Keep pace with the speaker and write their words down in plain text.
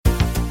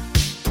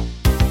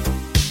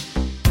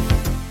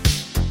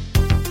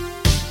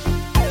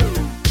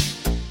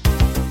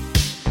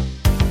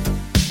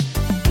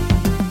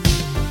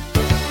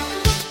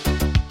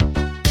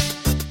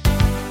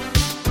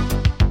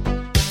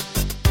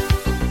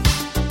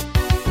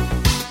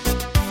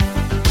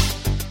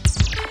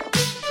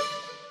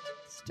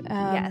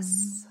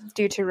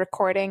due to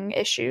recording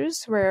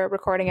issues. We're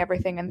recording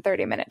everything in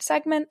 30-minute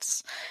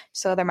segments.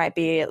 So there might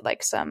be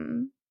like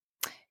some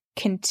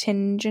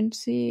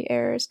continuousy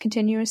errors.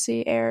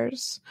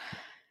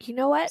 You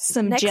know what?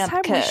 Some next jump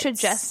time cuts. we should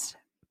just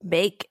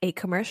make a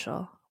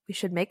commercial. We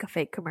should make a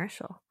fake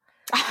commercial.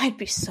 I'd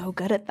be so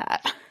good at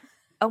that.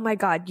 Oh my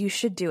God, you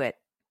should do it.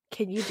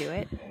 Can you do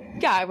it?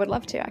 Yeah, I would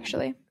love to,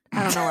 actually.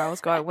 I don't know where I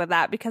was going with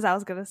that because I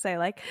was going to say,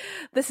 like,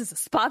 this is a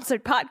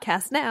sponsored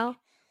podcast now,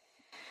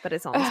 but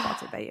it's only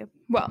sponsored by you.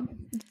 Well,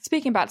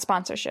 speaking about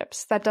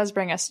sponsorships, that does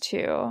bring us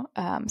to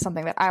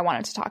something that I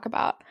wanted to talk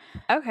about.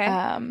 Okay.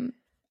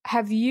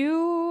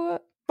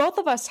 Both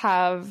of us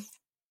have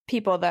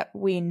people that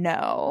we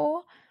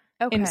know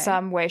in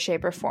some way,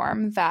 shape, or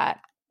form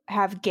that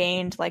have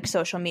gained like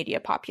social media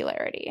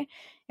popularity.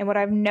 And what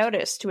I've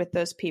noticed with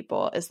those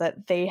people is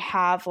that they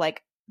have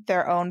like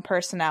their own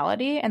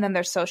personality and then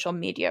their social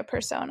media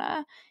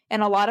persona.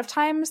 And a lot of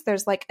times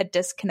there's like a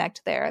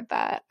disconnect there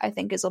that I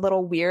think is a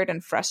little weird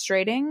and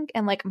frustrating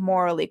and like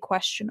morally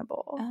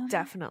questionable.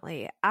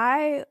 Definitely.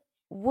 I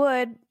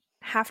would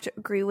have to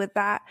agree with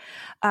that.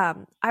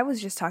 I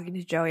was just talking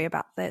to Joey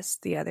about this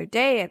the other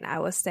day, and I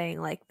was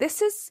saying like,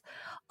 this is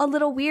a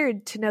little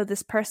weird to know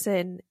this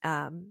person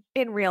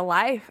in real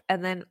life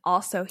and then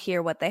also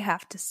hear what they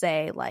have to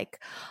say like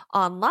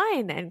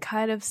online and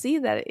kind of see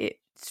that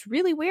it's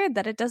really weird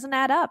that it doesn't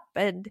add up.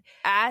 And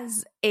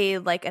as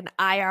an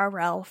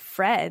IRL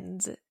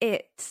friend,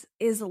 it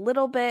is a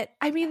little bit,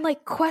 I mean,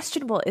 like,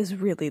 questionable is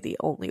really the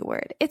only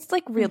word. It's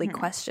like really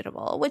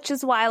questionable, which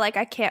is why like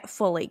I can't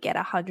fully get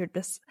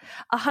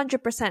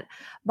 100%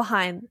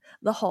 behind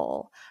the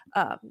whole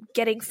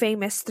getting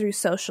famous through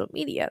social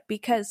media,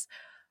 because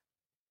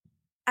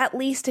at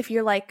least if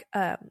you're like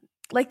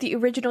the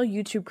original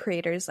YouTube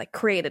creators, like,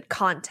 created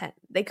content.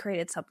 They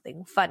created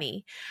something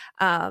funny.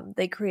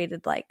 They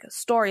created like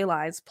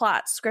storylines,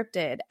 plots,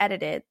 scripted,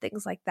 edited,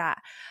 things like that.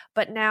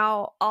 But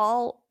now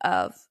all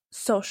of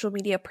social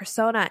media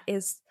persona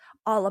is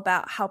all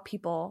about how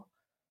people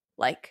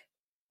like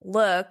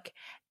look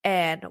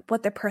and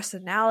what their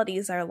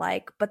personalities are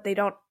like, but they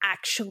don't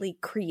actually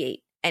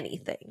create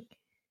anything.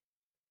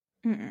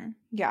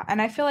 Yeah, and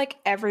I feel like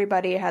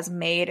everybody has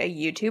made a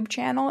YouTube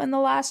channel in the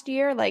last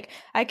year. Like,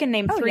 I can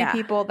name 3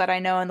 people that I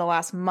know in the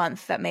last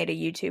month that made a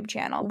YouTube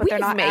channel, but they're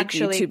not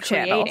actually YouTube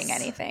creating channels.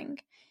 anything.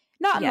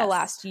 Not in the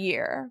last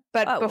year,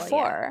 but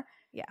before.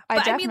 Yeah. I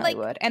But definitely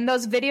would. And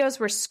those videos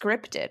were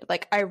scripted.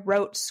 Like, I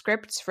wrote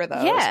scripts for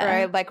those, Yeah. or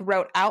I like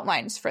wrote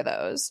outlines for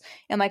those.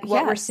 And like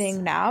what we're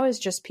seeing now is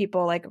just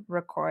people like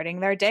recording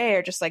their day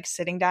or just like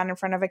sitting down in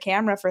front of a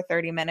camera for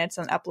 30 minutes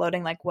and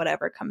uploading like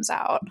whatever comes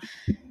out.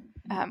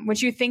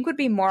 Which you think would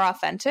be more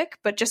authentic,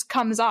 but just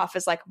comes off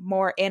as like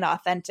more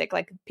inauthentic,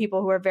 like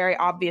people who are very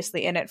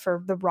obviously in it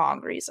for the wrong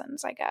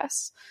reasons, I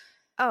guess.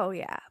 Oh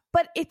yeah,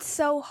 but it's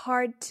so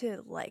hard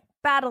to like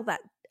battle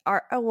that.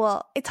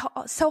 It's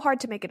so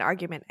hard to make an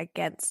argument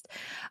against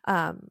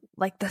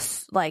like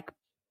this like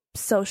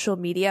social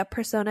media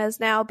personas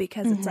now,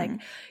 because it's like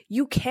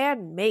you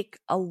can make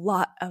a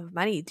lot of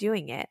money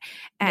doing it,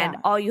 and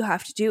all you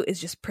have to do is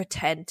just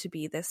pretend to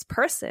be this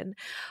person.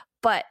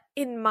 But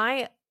in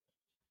my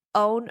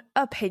own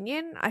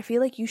opinion, I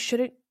feel like you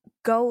shouldn't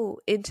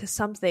go into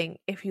something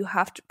if you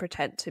have to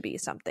pretend to be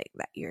something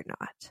that you're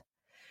not.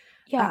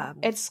 Yeah,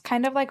 it's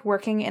kind of like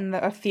working in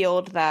a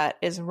field that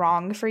is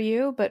wrong for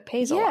you but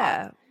pays a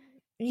lot.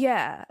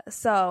 Yeah,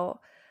 so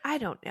I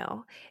don't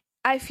know.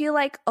 I feel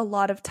like a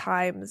lot of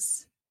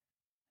times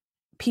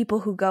people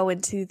who go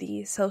into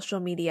the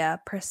social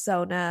media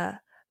persona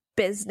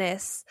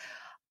business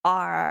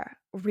are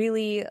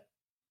really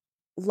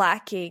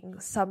lacking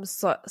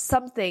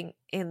something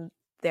in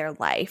their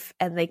life,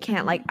 and they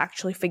can't like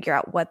actually figure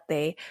out what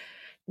they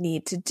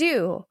need to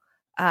do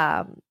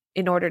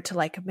in order to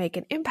like make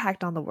an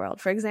impact on the world.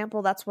 For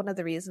example, that's one of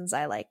the reasons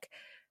I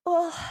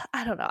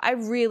don't know. I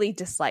really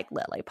dislike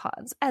Lily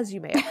Pons, as you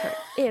may have heard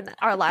in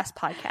our last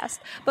podcast,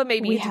 but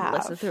maybe you didn't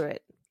listen through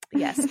it.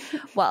 Yes.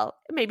 Well,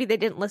 maybe they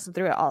didn't listen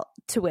through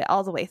it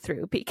all the way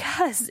through,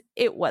 because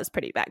it was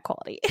pretty bad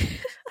quality.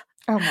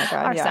 Oh my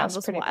God. Our yeah, sound it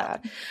was pretty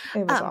wild. bad.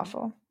 It was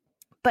awful.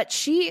 But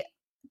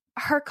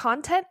her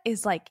content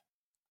is like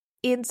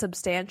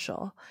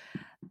insubstantial.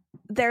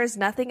 There's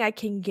nothing I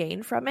can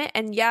gain from it.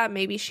 And yeah,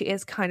 maybe she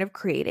is kind of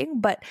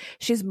creating, but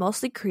she's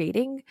mostly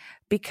creating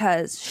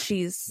because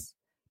she's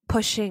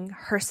pushing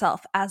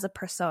herself as a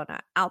persona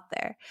out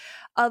there.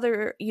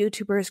 Other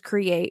YouTubers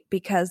create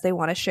because they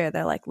want to share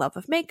their like love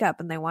of makeup,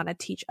 and they want to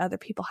teach other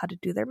people how to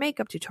do their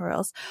makeup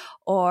tutorials,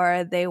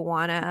 or they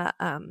want to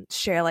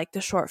share like the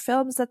short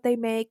films that they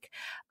make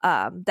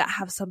that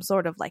have some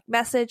sort of like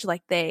message,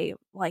 like they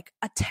like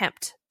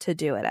attempt to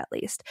do it at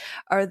least,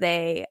 or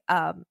they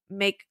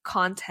make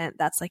content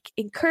that's like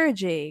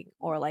encouraging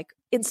or like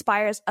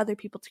inspires other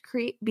people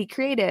to be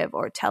creative,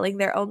 or telling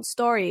their own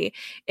story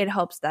in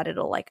hopes that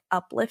it'll like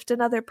uplift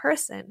another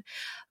person.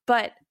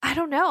 But I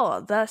don't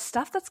know, the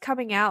stuff that's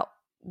coming out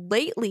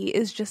lately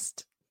is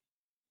just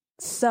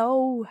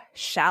so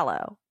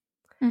shallow.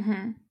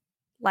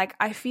 Like,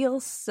 I feel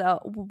so,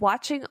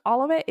 watching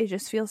all of it, it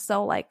just feels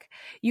so like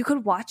you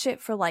could watch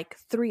it for like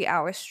 3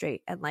 hours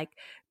straight and like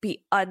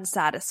be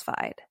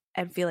unsatisfied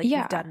and feel like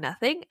you've done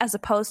nothing, as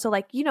opposed to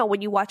like, you know,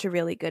 when you watch a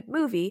really good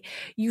movie,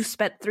 you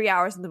spent 3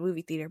 hours in the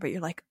movie theater, but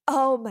you're like,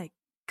 oh my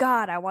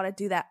God, I want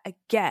to do that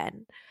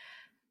again.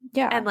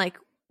 Yeah. And like,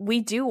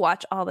 we do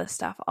watch all this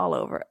stuff all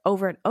over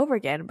and over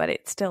again, but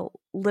it still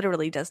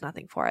literally does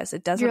nothing for us.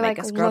 It doesn't make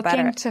us grow better.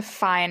 You're looking to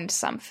find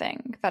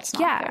something that's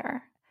not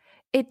there.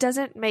 It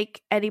doesn't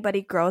make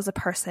anybody grow as a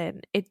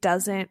person. It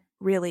doesn't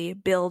really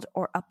build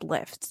or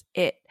uplift.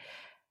 It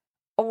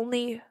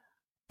only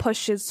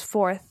pushes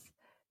forth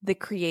the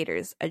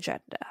creator's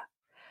agenda.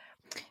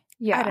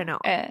 Yeah. I don't know.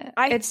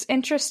 It's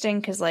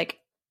interesting because like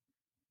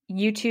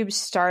YouTube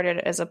started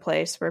as a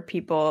place where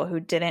people who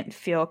didn't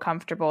feel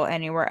comfortable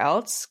anywhere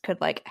else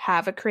could like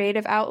have a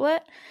creative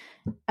outlet.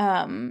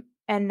 And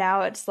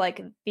now it's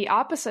like the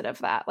opposite of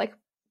that. Like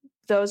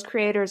those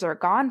creators are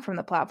gone from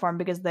the platform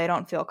because they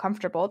don't feel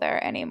comfortable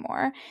there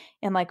anymore.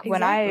 And like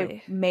when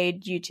I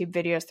made YouTube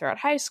videos throughout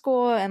high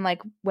school and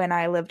like when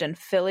I lived in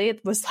Philly,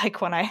 it was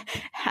like when I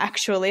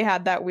actually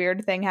had that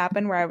weird thing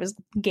happen where I was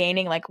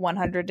gaining like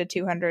 100 to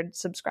 200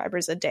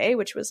 subscribers a day,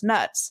 which was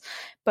nuts.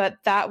 But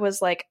that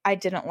was like, I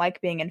didn't like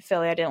being in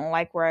Philly. I didn't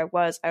like where I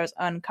was. I was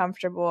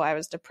uncomfortable. I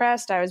was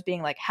depressed. I was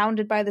being like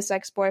hounded by this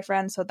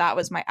ex-boyfriend. So that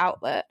was my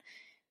outlet.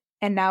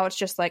 And now it's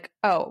just like,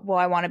 oh, well,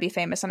 I want to be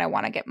famous and I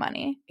want to get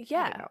money.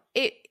 Yeah.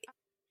 It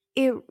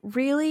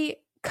really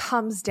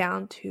comes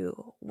down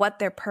to what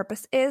their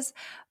purpose is.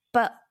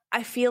 But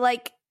I feel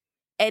like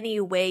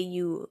any way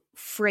you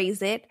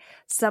phrase it,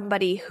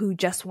 somebody who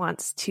just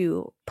wants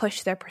to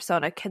push their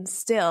persona can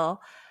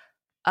still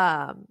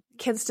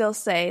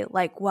say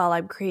like, well,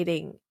 I'm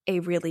creating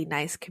a really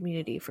nice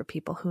community for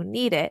people who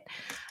need it.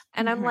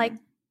 And I'm like,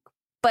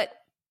 but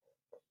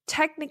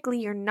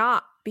technically you're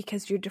not,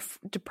 because you're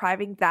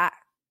depriving that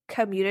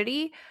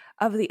community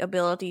of the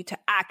ability to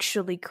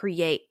actually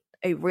create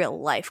a real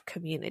life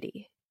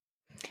community.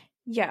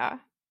 Yeah.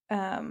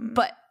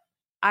 But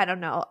I don't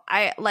know.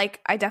 I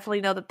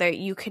definitely know that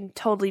you can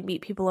totally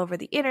meet people over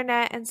the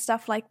internet and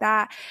stuff like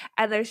that.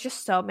 And there's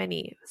just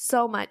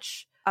so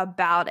much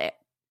about it.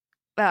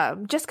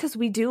 Just because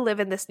we do live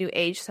in this new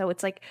age. So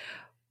it's like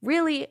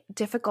really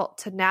difficult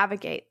to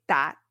navigate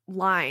that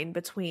line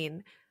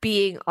between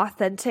being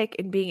authentic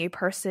and being a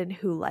person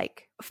who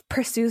like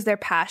pursues their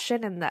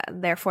passion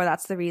and therefore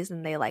that's the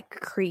reason they like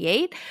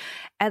create,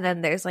 and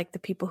then there's like the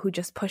people who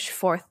just push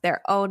forth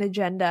their own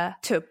agenda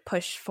to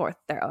push forth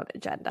their own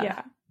agenda.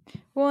 Yeah.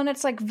 Well, and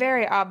it's like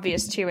very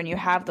obvious too when you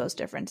have those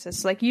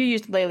differences. Like you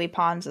used Laylee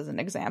Pons as an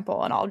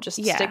example, and I'll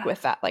just stick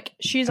with that. Like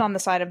she's on the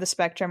side of the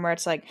spectrum where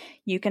it's like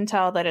you can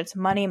tell that it's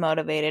money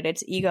motivated,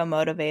 it's ego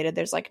motivated.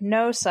 There's like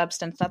no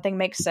substance, nothing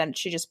makes sense.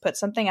 She just put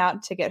something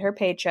out to get her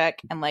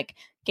paycheck and like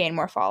gain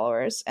more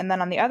followers. And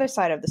then on the other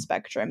side of the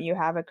spectrum, you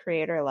have a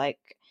creator like,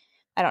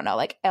 I don't know,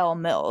 like Elle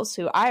Mills,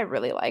 who I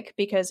really like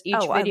because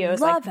each video is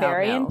like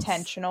very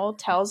intentional,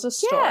 tells a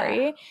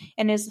story,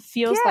 and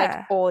feels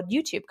like old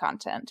YouTube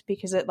content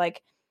because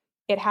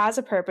it has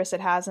a purpose, it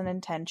has an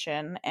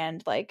intention,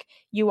 and like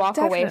you walk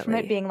away from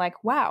it being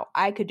like, wow,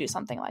 I could do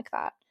something like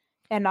that,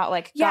 and not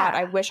like, God,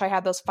 I wish I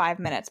had those 5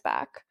 minutes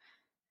back.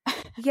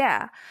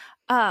 Yeah.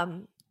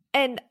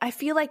 And I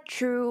feel like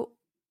true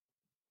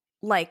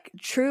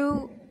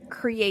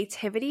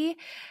creativity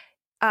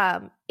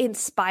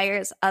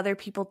inspires other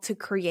people to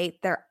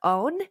create their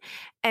own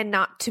and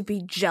not to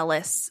be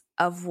jealous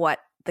of what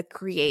the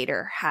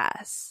creator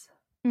has.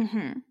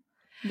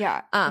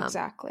 Yeah,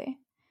 exactly.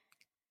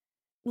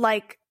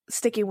 Like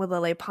sticking with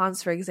Laylee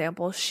Pons, for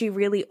example, she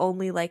really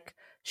only like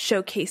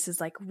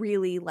showcases like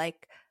really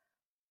like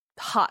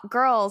hot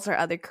girls or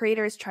other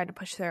creators trying to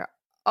push their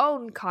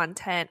own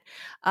content.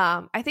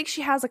 I think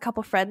she has a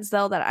couple friends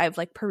though that I've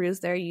like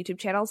perused their YouTube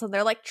channels, and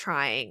they're like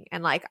trying,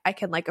 and like I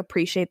can like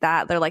appreciate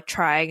that they're like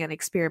trying and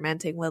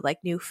experimenting with like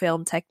new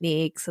film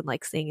techniques and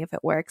like seeing if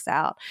it works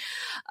out.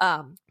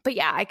 But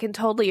yeah, I can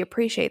totally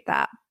appreciate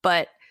that.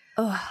 But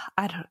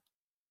I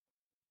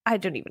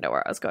don't even know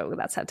where I was going with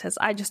that sentence.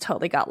 I just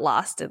totally got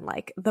lost in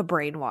like the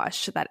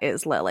brainwash that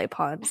is Laylee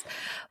Pons.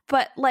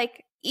 But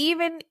like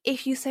even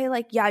if you say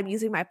like, yeah, I'm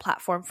using my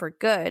platform for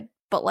good,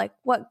 but like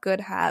what good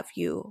have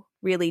you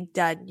really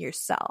done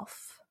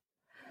yourself?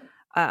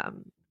 I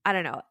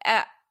don't know.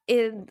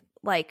 In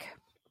like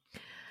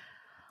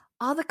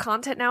all the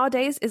content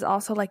nowadays is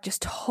also like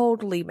just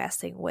totally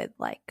messing with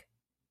like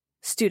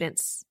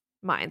students'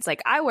 minds.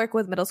 Like I work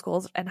with middle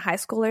schools and high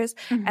schoolers,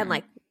 and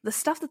like the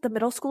stuff that the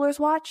middle schoolers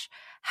watch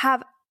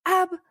have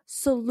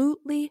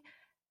absolutely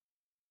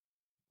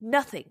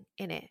nothing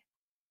in it.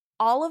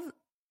 All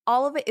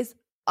of it is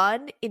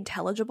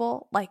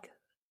unintelligible. Like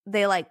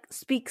they like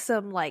speak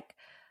some like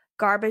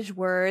garbage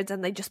words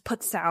and they just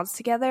put sounds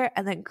together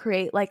and then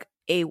create like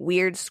a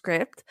weird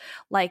script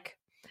like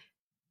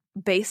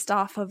based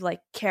off of like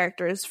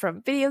characters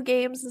from video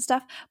games and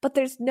stuff, but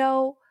there's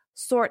no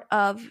sort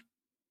of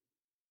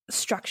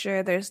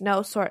structure, there's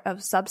no sort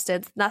of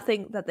substance,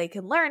 nothing that they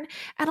can learn.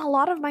 And a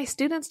lot of my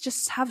students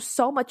just have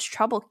so much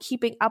trouble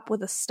keeping up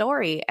with a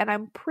story. And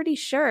I'm pretty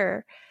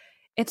sure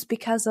it's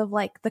because of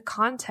like the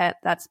content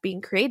that's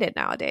being created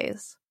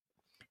nowadays.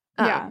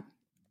 Yeah.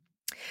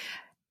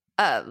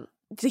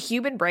 The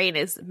human brain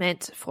is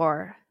meant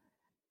for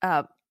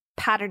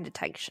pattern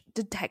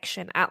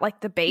detection at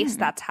like the base.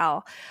 That's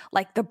how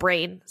like the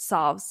brain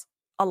solves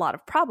a lot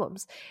of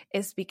problems,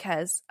 is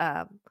because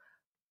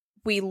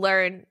we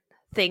learn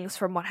things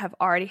from what have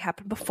already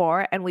happened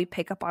before, and we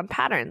pick up on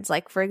patterns.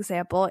 Like, for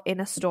example, in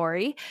a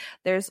story,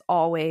 there's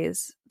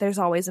always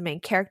a main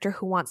character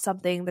who wants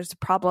something, there's a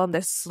problem,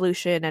 there's a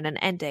solution, and an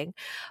ending.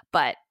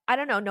 But I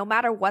don't know, no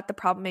matter what the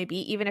problem may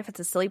be, even if it's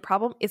a silly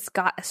problem, it's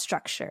got a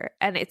structure,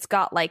 and it's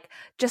got like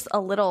just a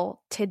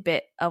little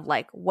tidbit of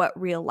like what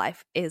real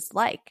life is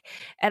like.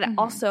 And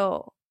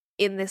also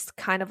in this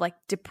kind of like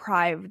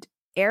deprived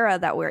era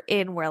that we're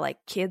in, where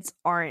like kids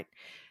aren't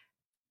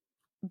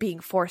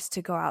being forced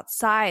to go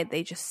outside,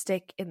 they just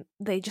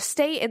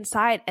stay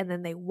inside, and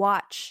then they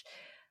watch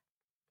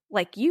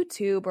like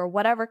YouTube or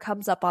whatever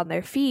comes up on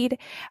their feed,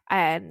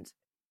 and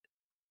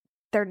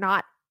they're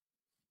not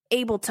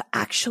able to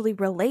actually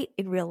relate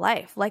in real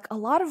life. Like, a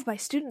lot of my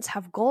students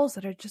have goals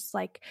that are just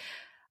like,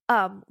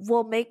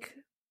 we'll make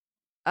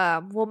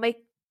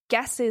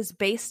guesses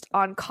based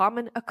on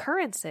common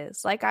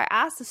occurrences. Like, I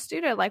asked a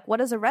student, like, what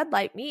does a red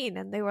light mean?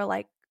 And they were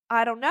like,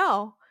 I don't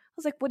know. I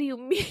was like, what do you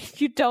mean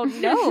you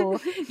don't know?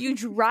 You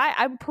drive.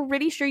 I'm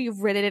pretty sure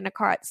you've ridden in a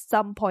car at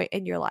some point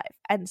in your life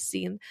and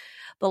seen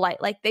the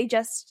light. Like,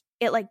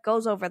 it like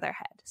goes over their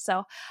head.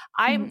 So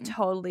I'm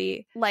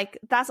totally like,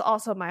 that's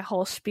also my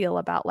whole spiel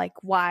about like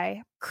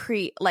why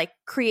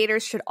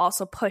creators should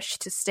also push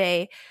to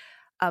stay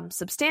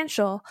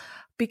substantial,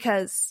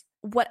 because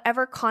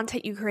whatever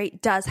content you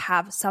create does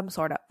have some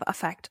sort of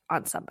effect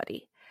on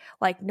somebody,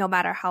 like no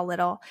matter how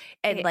little.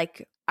 And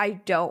like, I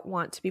don't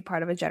want to be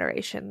part of a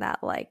generation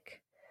that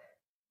like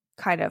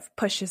kind of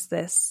pushes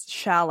this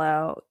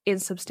shallow,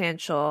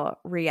 insubstantial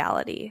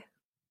reality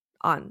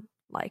on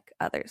like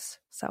others.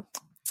 So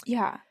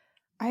yeah,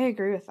 I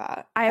agree with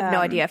that. I have no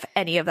idea if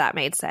any of that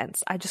made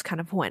sense. I just kind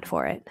of went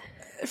for it.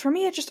 For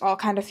me, it just all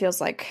kind of feels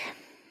like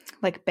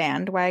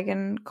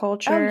bandwagon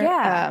culture. Oh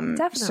yeah,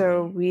 definitely.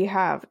 So we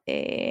have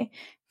a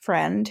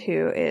friend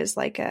who is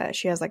like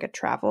she has like a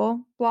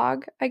travel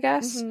blog, I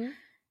guess.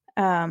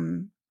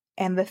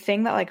 And the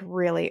thing that like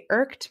really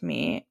irked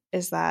me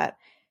is that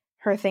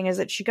her thing is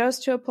that she goes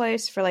to a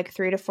place for like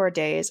 3 to 4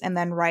 days and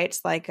then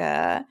writes like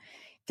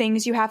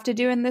things you have to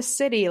do in this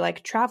city,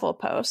 like travel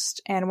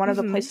post. And one of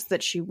the places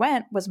that she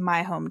went was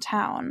my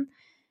hometown.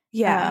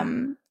 Yeah.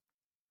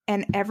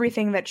 And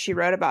everything that she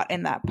wrote about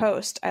in that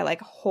post, I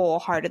like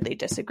wholeheartedly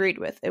disagreed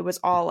with. It was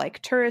all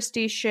like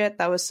touristy shit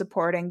that was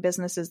supporting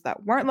businesses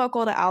that weren't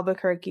local to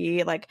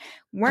Albuquerque, like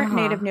weren't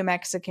native New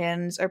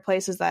Mexicans, or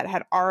places that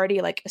had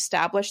already like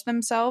established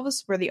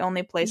themselves were the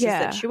only places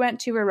that she went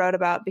to or wrote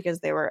about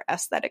because they were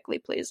aesthetically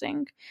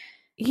pleasing.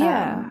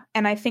 Yeah.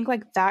 And I think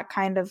like that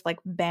kind of like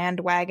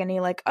bandwagony,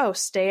 like, oh,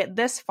 stay at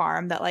this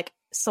farm that like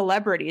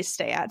celebrities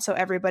stay at so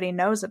everybody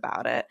knows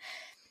about it,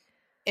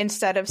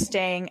 instead of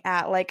staying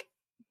at like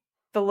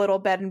the little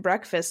bed and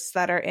breakfasts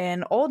that are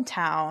in Old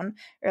Town,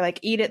 or like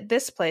eat at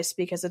this place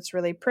because it's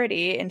really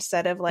pretty,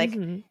 instead of like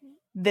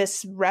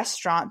this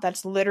restaurant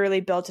that's literally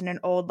built in an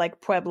old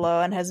like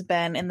pueblo and has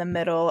been in the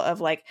middle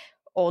of like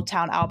Old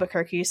Town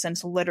Albuquerque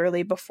since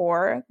literally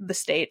before the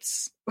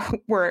states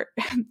were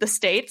the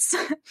states,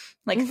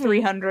 like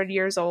 300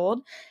 years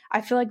old.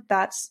 I feel like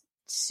that's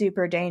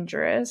super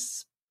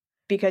dangerous,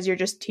 because you're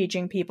just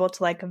teaching people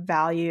to like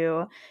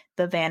value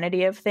the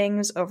vanity of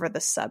things over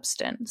the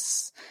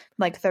substance.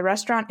 Like, the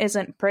restaurant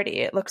isn't pretty.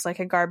 It looks like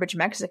a garbage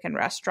Mexican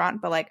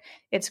restaurant, but like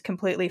it's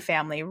completely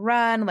family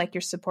run. Like,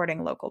 you're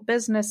supporting local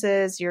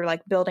businesses. You're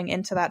like building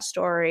into that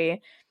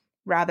story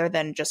rather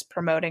than just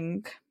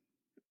promoting,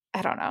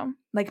 I don't know,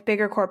 like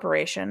bigger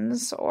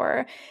corporations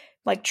or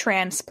like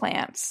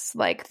transplants.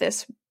 Like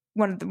this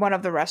one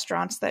of the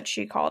restaurants that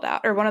she called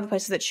out, or one of the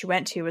places that she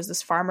went to, was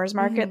this farmer's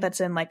market that's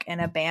in like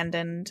an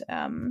abandoned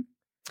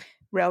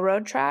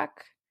railroad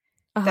track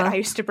that I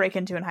used to break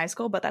into in high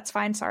school, but that's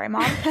fine. Sorry,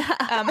 Mom.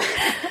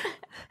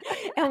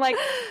 And like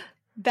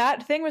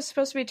that thing was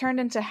supposed to be turned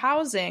into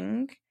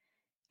housing.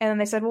 And then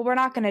they said, well, we're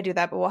not going to do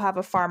that, but we'll have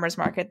a farmer's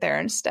market there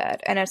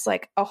instead. And it's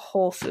like a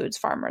Whole Foods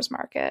farmer's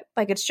market.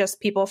 Like, it's just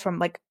people from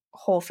like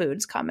Whole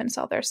Foods come and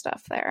sell their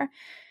stuff there.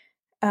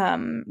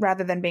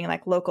 Rather than being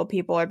like local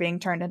people are being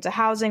turned into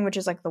housing, which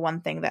is like the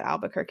one thing that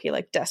Albuquerque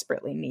like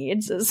desperately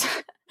needs is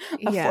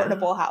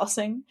affordable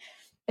housing.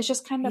 It's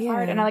just kind of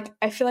hard. And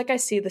I feel like I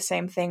see the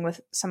same thing with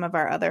some of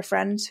our other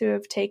friends who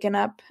have taken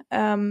up,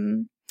 I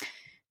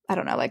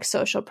don't know, like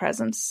social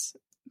presence,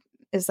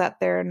 is that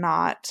they're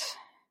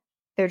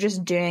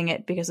just doing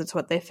it because it's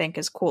what they think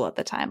is cool at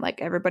the time.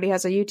 Like, everybody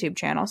has a YouTube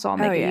channel, so I'll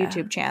make a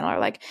YouTube channel. Or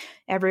like,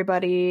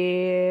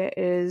 everybody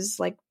is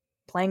like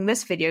playing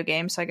this video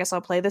game, so I guess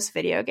I'll play this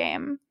video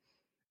game.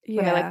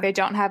 Yeah. Like, they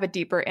don't have a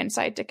deeper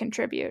insight to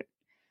contribute.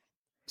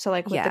 So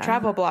like with the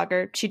travel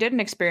blogger, she didn't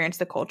experience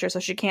the culture,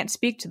 so she can't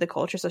speak to the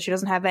culture, so she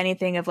doesn't have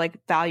anything of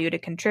like value to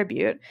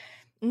contribute.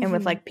 And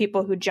with like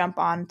people who jump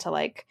on to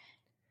like,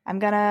 I'm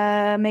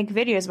gonna make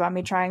videos about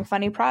me trying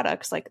funny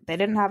products, like they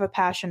didn't have a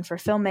passion for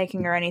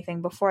filmmaking or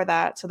anything before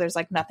that, so there's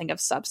like nothing of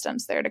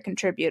substance there to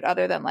contribute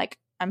other than like,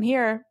 I'm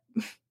here.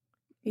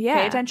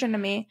 Pay attention to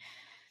me.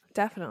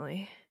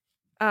 Definitely.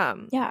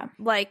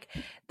 Like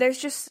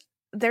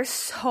there's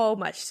so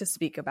much to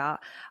speak about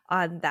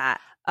on that.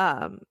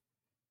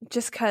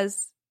 Just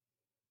because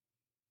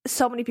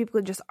so many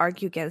people can just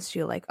argue against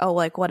you, like, oh,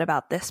 like what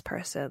about this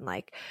person?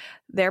 Like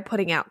they're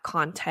putting out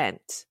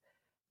content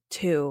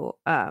to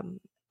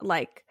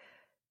like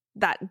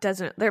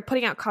they're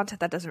putting out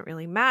content that doesn't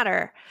really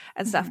matter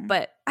and stuff.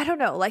 But I don't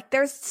know, like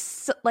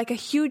there's like a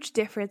huge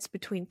difference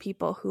between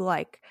people who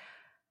like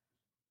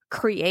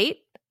create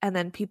and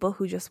then people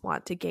who just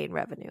want to gain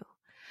revenue.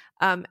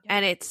 And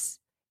it's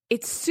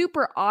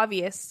super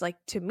obvious, like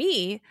to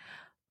me,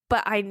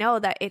 but I know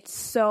that it's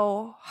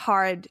so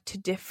hard to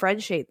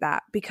differentiate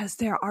that because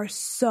there are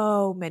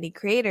so many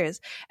creators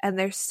and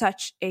there's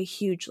such a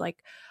huge like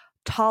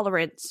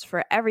tolerance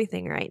for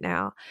everything right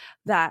now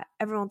that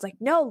everyone's like,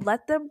 no,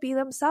 let them be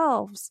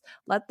themselves.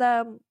 Let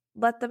them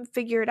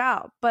figure it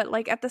out. But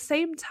like at the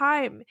same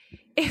time,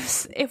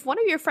 if one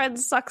of your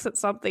friends sucks at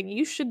something,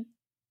 you should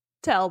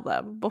tell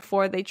them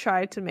before they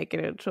try to make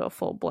it into a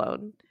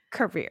full-blown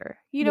career.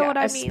 You know what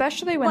I mean?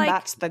 Especially when like,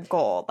 that's the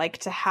goal, like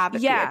to have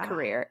it be a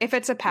career. If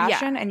it's a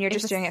passion and you're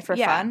just doing it for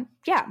fun,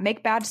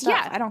 make bad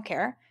stuff. I don't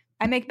care.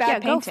 I make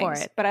bad paintings, go for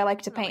it. But I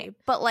like to paint.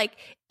 But like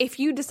if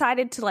you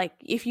decided to like,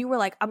 if you were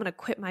like, I'm going to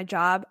quit my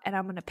job and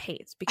I'm going to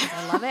paint because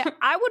I love it,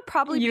 I would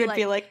probably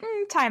be like,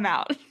 time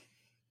out.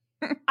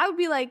 I would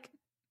be like,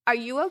 are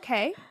you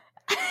okay?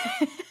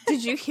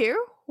 Did you hear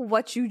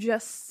what you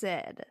just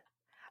said?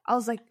 I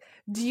was like,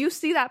 do you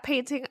see that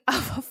painting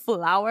of a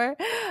flower?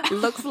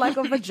 Looks like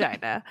a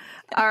vagina.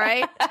 All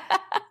right.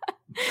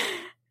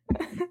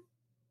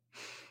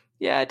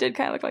 Yeah, it did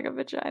kind of look like a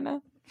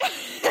vagina.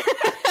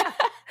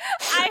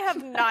 I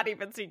have not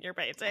even seen your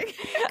painting.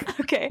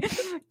 Okay.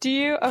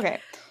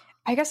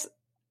 I guess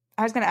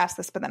I was going to ask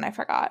this, but then I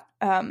forgot.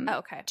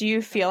 Okay. Do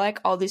you feel like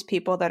all these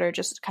people that are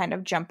just kind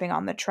of jumping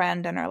on the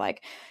trend and are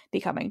like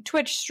becoming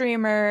Twitch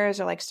streamers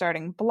or like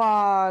starting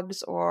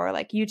blogs or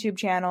like YouTube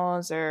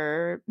channels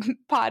or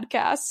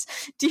podcasts,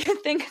 do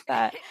you think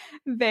that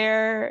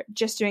they're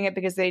just doing it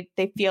because they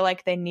feel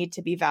like they need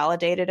to be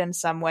validated in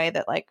some way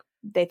that like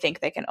they think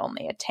they can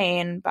only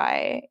attain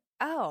by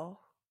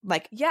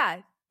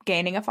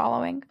gaining a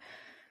following?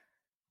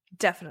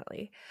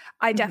 Definitely.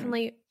 I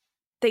definitely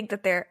think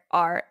that there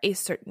are a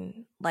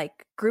certain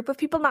like group of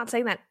people, not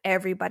saying that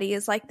everybody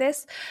is like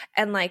this,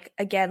 and like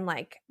again,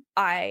 like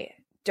I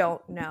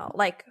don't know,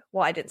 like,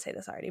 well, I didn't say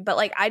this already, but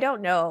like I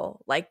don't know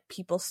like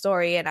people's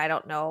story and I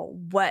don't know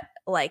what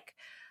like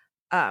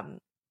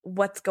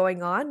what's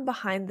going on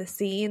behind the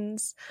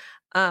scenes,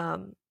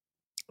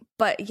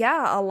 but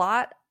yeah, a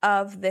lot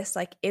of this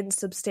like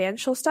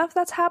insubstantial stuff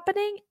that's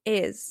happening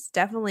is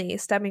definitely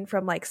stemming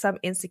from like some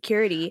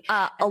insecurity.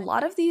 A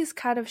lot of these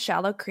kind of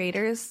shallow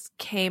creators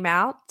came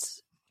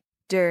out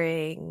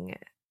during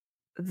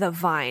the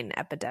Vine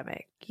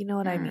epidemic. You know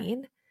what I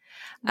mean?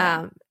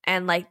 Yeah.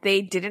 And like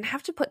they didn't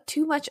have to put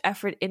too much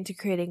effort into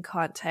creating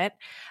content.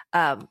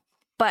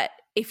 But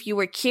if you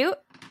were cute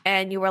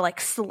and you were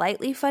like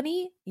slightly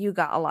funny, you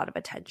got a lot of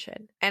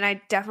attention. And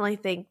I definitely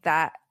think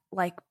that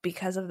like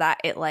because of that,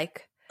 it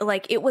like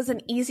it was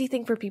an easy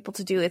thing for people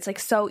to do. It's like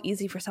so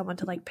easy for someone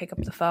to like pick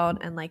up the phone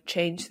and like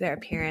change their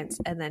appearance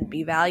and then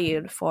be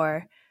valued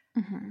for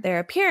their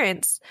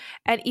appearance.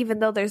 And even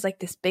though there's like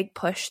this big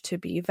push to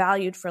be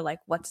valued for like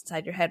what's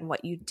inside your head and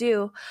what you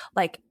do,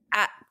 like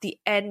at the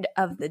end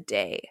of the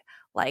day,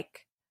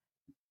 like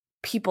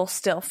people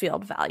still feel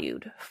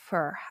valued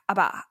for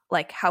about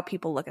like how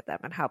people look at them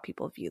and how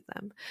people view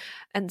them.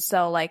 And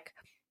so like,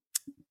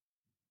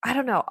 I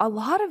don't know, a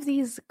lot of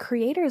these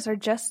creators are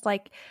just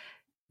like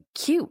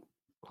cute.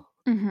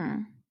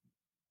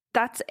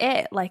 That's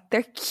it. Like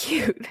they're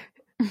cute.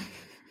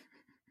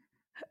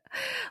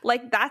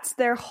 Like that's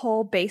their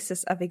whole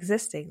basis of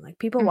existing. Like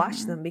people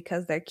watch them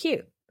because they're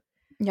cute.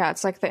 Yeah,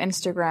 it's like the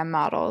Instagram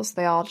models.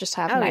 They all just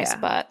have nice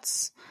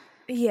butts.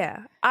 Yeah.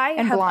 I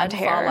have blonde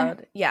unfollowed.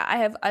 hair. Yeah, I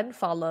have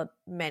unfollowed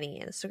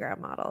many Instagram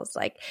models.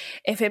 Like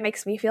if it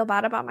makes me feel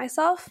bad about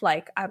myself,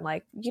 like I'm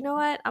like, you know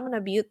what? I'm going to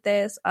mute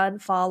this,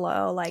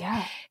 unfollow. Like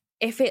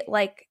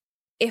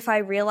if I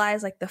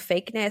realize like the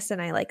fakeness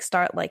and I like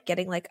start like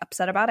getting like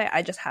upset about it,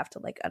 I just have to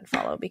like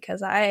unfollow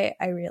because I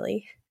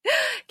really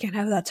can't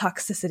have that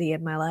toxicity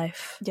in my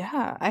life.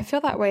 Yeah, I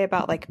feel that way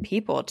about like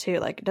people too.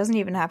 Like it doesn't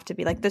even have to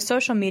be like the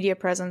social media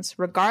presence,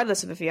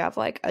 regardless of if you have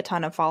like a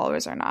ton of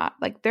followers or not.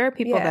 Like there are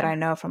people that I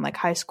know from like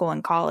high school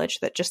and college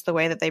that just the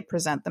way that they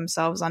present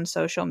themselves on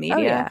social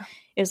media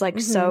is like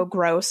so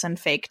gross and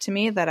fake to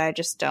me that I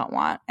just don't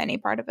want any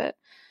part of it.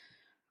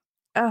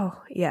 Oh,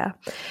 yeah.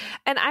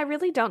 And I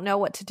really don't know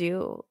what to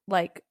do,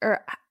 like,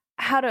 or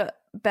how to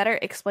better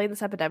explain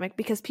this epidemic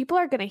because people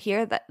are going to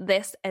hear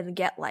this and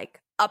get like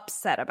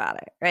upset about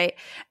it, right?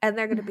 And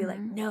they're gonna be like,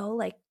 no,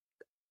 like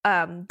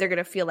they're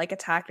gonna feel like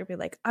attacked or be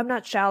like, I'm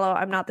not shallow,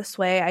 I'm not this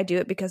way, I do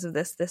it because of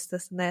this,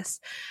 and this.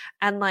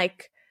 And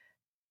like,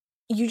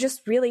 you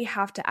just really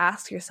have to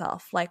ask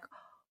yourself, like,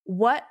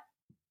 what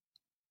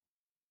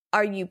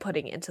are you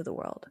putting into the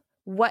world?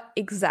 What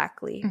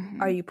exactly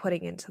are you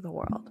putting into the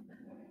world?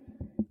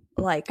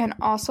 Like, and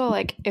also,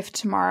 like, if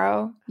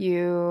tomorrow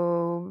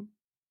you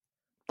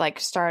like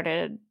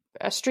started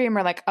a stream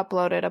or like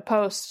uploaded a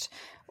post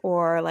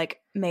or like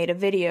made a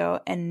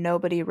video and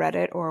nobody read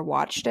it or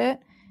watched it,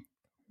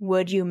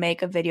 would you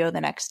make a video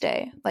the next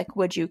day? Like,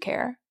 would you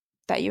care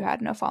that you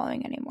had no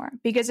following anymore?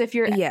 Because if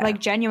your like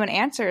genuine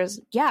answer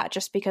is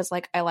just because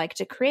like I like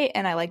to create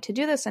and I like to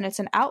do this and it's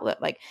an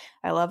outlet, like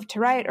I love to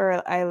write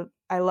or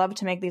I love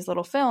to make these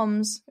little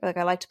films, like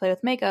I like to play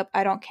with makeup,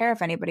 I don't care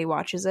if anybody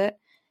watches it,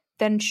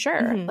 then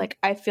sure. Like,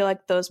 I feel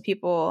like those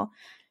people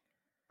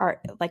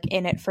are like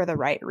in it for the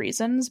right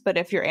reasons. But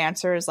if your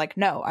answer is like,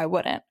 no, I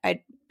wouldn't,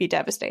 I'd be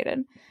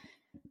devastated.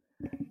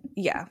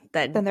 Yeah.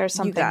 Then there's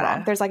something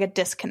wrong. There's like a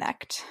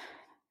disconnect.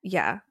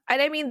 Yeah.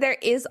 And I mean, there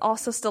is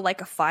also still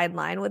like a fine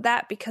line with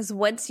that, because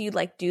once you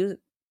like do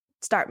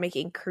start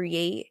making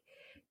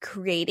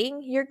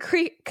creating your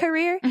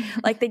career,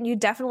 like then you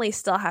definitely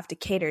still have to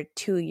cater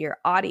to your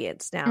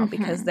audience now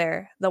because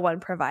they're the one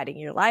providing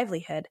your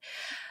livelihood.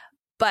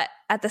 But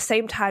at the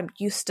same time,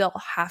 you still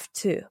have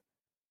to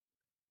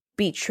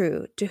be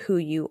true to who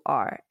you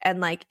are. And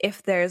like,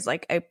 if there's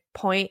like a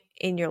point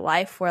in your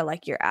life where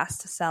like you're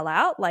asked to sell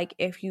out, like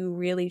if you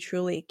really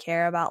truly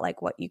care about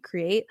like what you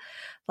create,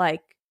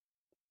 like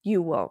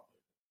you won't.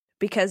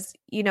 Because,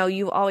 you know,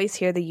 you always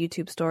hear the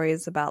YouTube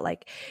stories about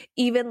like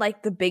even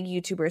like the big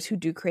YouTubers who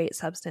do create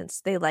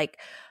substance, they like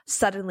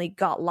suddenly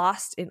got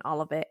lost in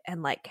all of it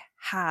and like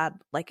had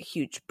like a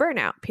huge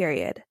burnout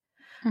period.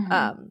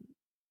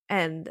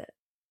 And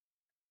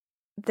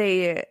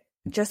they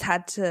just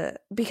had to,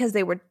 because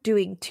they were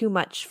doing too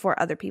much for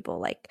other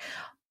people. Like,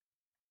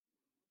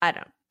 I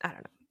don't know.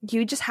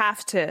 You just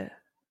have to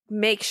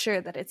make sure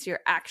that it's your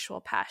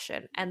actual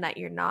passion and that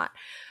you're not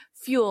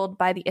fueled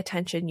by the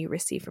attention you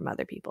receive from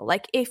other people.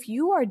 Like, if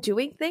you are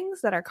doing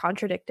things that are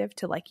contradictory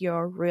to like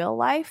your real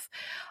life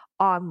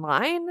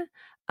online,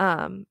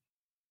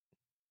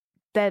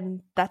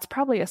 then that's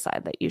probably a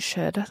sign that you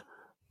should,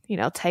 you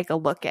know, take a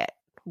look at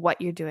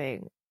what you're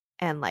doing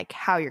and like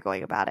how you're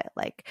going about it.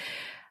 Like,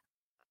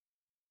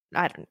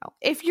 I don't know.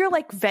 If you're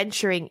like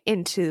venturing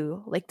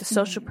into like the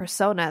social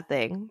persona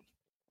thing,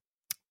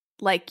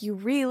 like you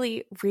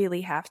really,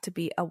 really have to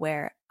be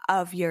aware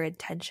of your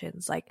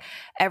intentions, like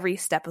every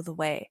step of the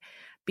way,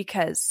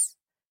 because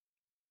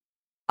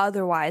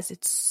otherwise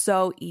it's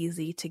so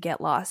easy to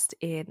get lost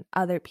in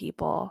other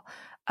people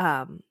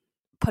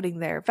putting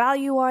their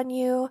value on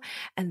you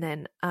and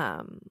then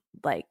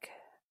like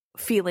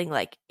feeling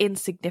like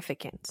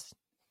insignificant.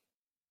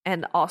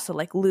 And also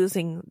like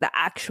losing the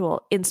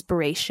actual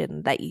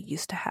inspiration that you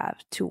used to have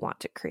to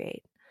want to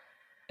create.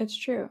 It's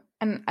true.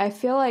 And I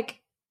feel like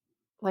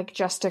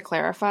just to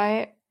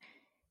clarify,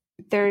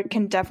 there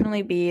can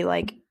definitely be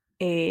like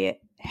a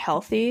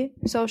healthy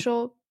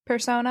social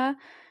persona.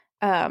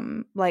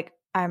 Like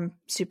I'm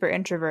super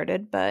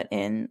introverted, but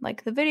in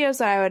like the videos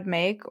that I would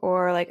make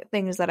or like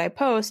things that I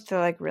post, they're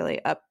like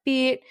really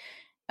upbeat.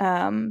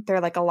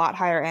 They're like a lot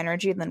higher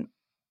energy than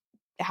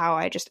how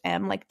I just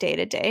am like day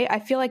to day. I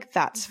feel like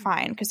that's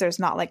fine because there's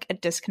not like a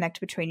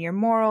disconnect between your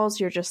morals.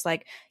 You're just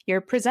like,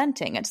 you're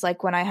presenting. It's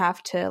like when I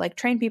have to like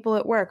train people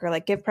at work or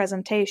like give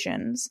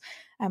presentations,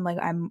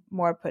 I'm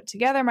more put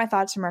together. My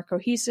thoughts are more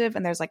cohesive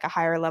and there's like a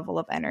higher level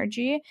of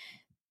energy.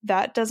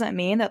 That doesn't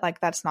mean that like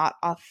that's not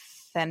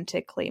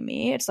authentically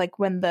me. It's like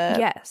when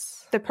the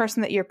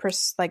person that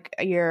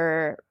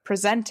you're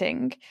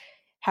presenting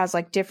has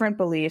like different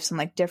beliefs and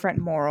like different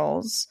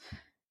morals,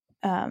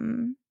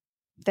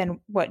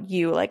 than what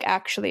you like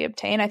actually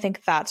obtain. I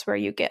think that's where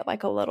you get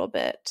like a little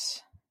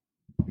bit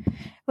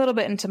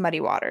into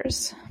muddy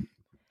waters.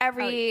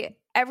 Every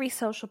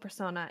social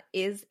persona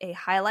is a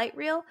highlight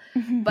reel,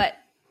 but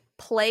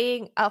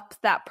playing up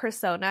that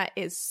persona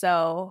is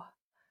so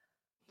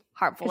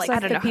harmful. It's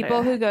like the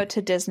people who go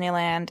to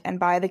Disneyland and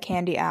buy the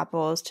candy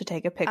apples to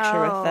take a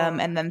picture with them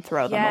and then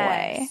throw them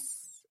away.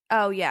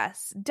 Oh,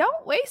 yes.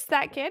 Don't waste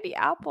that candy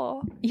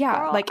apple. Yeah.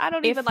 Girl, like, I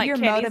don't if even like your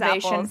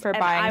motivation apples, for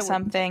buying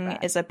something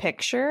is a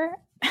picture,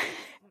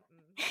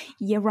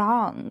 you're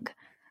wrong.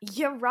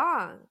 You're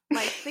wrong.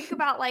 Like, think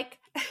about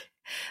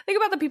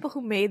the people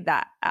who made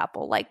that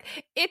apple. Like,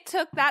 it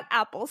took that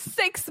apple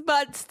 6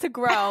 months to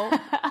grow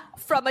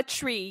from a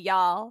tree,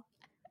 y'all.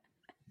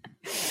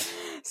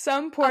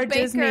 Some poor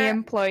Disney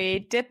employee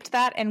dipped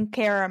that in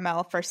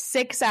caramel for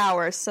 6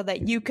 hours so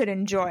that you could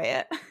enjoy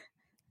it.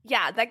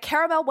 Yeah, that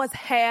caramel was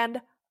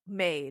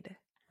handmade.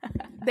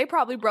 They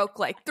probably broke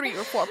like 3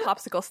 or 4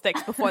 popsicle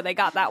sticks before they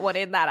got that one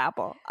in that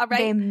apple. All right?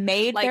 They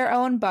made their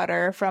own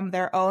butter from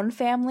their own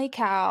family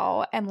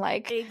cow and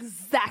like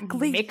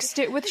exactly mixed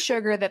it with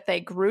sugar that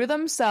they grew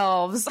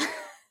themselves.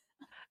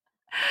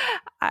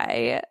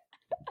 I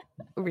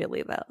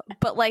really though.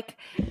 But like,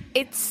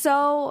 it's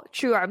so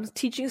true. I'm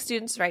teaching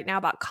students right now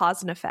about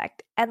cause and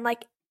effect, and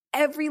like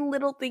every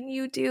little thing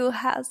you do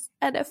has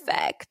an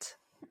effect.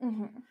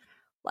 Mm-hmm.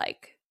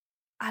 Like,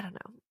 I don't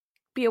know.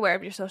 Be aware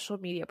of your social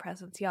media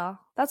presence, y'all.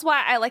 That's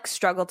why I like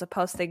struggle to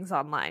post things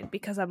online,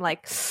 because I'm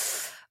like,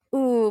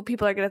 ooh,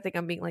 people are gonna think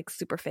I'm being like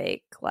super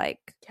fake. Like,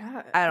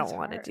 yeah, I don't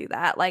want to do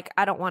that. Like,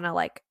 I don't want to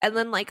like, and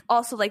then like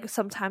also like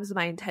sometimes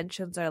my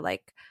intentions are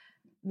like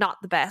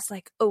not the best.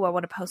 Like, oh, I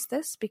want to post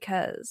this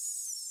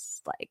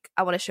because like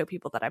I want to show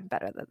people that I'm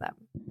better than them.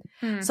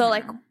 Mm-hmm. So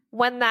like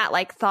when that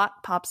like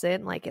thought pops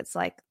in, like it's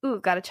like, ooh,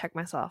 gotta check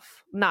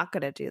myself. Not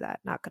gonna do that.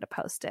 Not gonna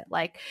post it.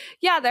 Like,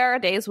 yeah, there are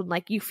days when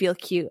like you feel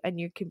cute and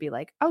you can be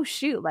like, oh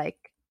shoot, like,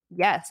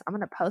 yes, I'm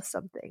gonna post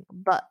something.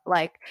 But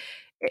like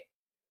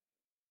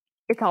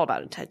it's all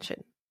about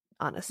intention,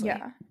 honestly.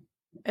 Yeah.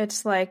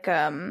 It's like,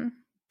 I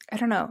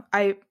don't know.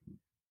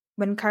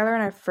 When Kyler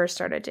and I first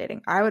started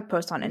dating, I would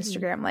post on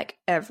Instagram like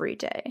every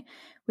day.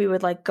 We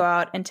would like go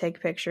out and take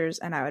pictures,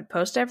 and I would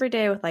post every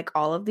day with like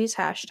all of these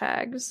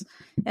hashtags.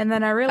 And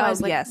then I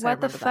realized,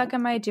 what the fuck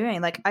am I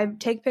doing? Like, I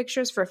take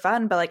pictures for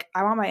fun, but like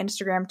I want my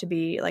Instagram to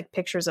be like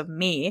pictures of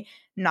me,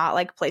 not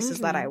like places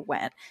that I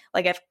went.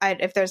 Like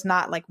if there's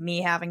not like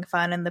me having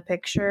fun in the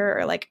picture,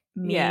 or like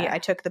me, I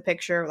took the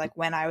picture like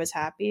when I was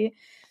happy.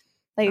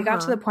 Like, it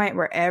got to the point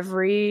where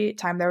every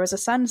time there was a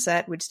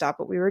sunset, we'd stop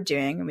what we were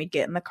doing and we'd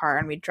get in the car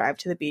and we'd drive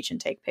to the beach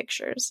and take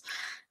pictures.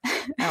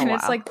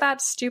 It's like,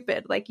 that's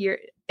stupid. Like,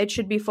 it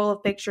should be full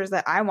of pictures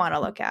that I want to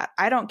look at.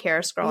 I don't care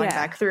scrolling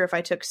back through if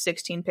I took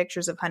 16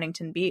 pictures of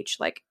Huntington Beach,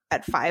 like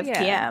at 5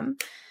 p.m.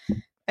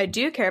 I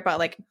do care about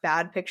like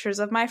bad pictures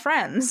of my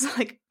friends,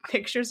 like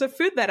pictures of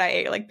food that I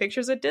ate, like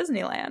pictures at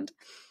Disneyland.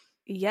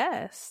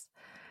 Yes.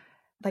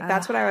 Like,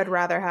 that's what I would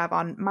rather have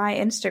on my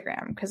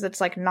Instagram, because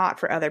it's like not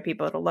for other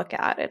people to look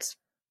at. It's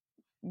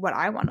what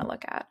I want to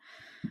look at.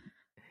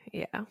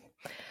 Yeah.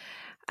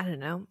 I don't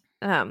know.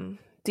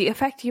 The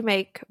effect you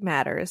make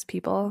matters,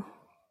 people.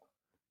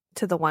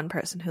 To the one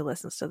person who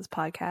listens to this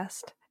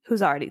podcast,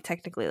 who's already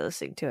technically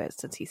listening to it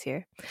since he's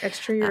here. It's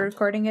true. You're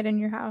recording it in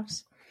your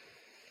house.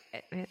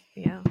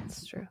 Yeah,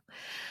 it's true.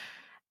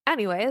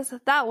 Anyways,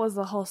 that was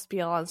the whole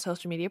spiel on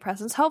social media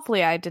presence.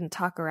 Hopefully I didn't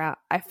talk around.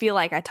 I feel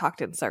like I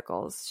talked in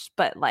circles,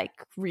 but like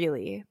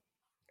really.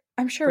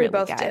 I'm sure really, we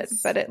both did,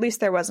 but at least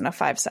there wasn't a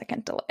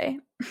 5-second delay.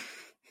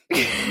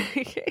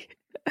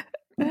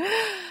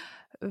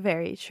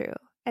 Very true.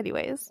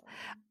 Anyways,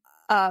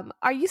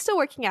 are you still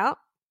working out?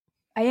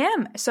 I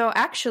am. So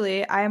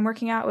actually, I am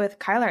working out with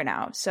Kyler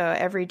now. So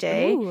every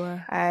day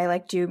I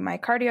like do my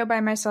cardio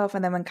by myself.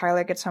 And then when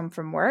Kyler gets home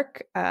from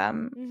work,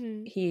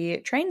 he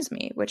trains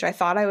me, which I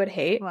thought I would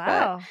hate.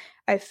 Wow.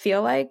 But I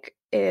feel like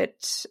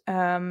it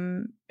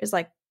is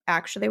like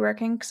actually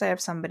working, because I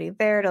have somebody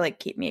there to like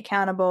keep me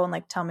accountable and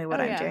like tell me what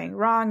I'm doing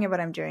wrong and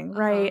what I'm doing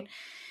right.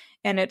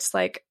 And it's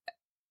like,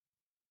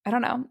 I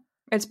don't know.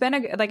 It's been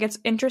it's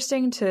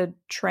interesting to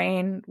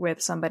train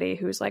with somebody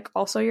who's like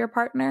also your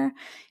partner,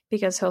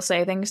 because he'll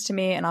say things to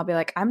me and I'll be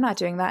like, I'm not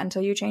doing that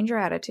until you change your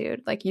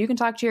attitude. Like, you can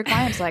talk to your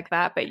clients like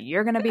that, but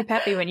you're going to be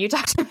peppy when you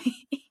talk to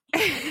me.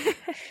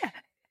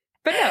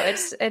 But no,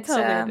 it's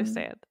totally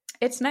understand.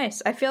 It's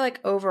nice. I feel like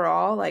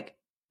overall, like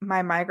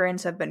my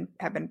migraines have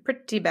been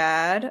pretty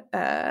bad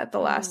the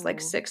last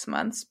like 6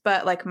 months,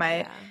 but like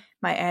my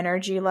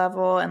energy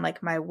level and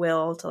like my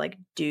will to like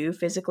do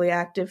physically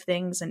active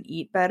things and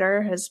eat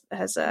better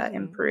has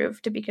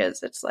improved,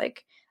 because it's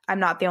like I'm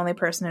not the only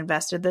person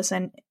invested this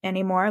in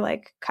anymore.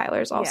 Like,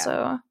 Kyler's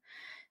also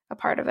a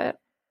part of it.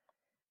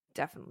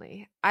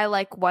 Definitely. I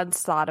like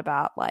once thought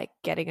about like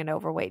getting an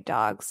overweight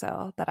dog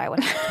so that I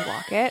would have to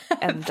walk it,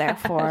 and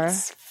therefore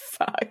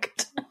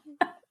fucked.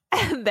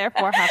 And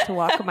therefore have to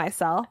walk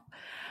myself.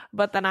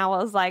 But then I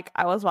was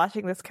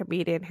watching this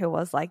comedian who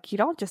was like, you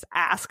don't just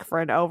ask for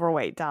an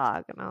overweight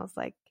dog. And I was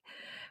like,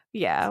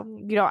 yeah,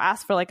 you don't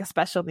ask for like a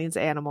special needs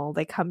animal.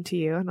 They come to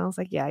you. And I was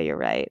like, yeah, you're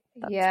right.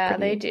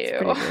 They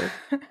do.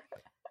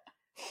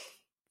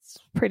 It's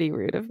pretty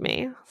rude of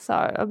me. So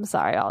I'm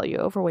sorry, all you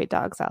overweight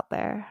dogs out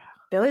there.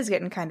 Billy's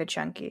getting kind of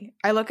chunky.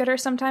 I look at her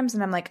sometimes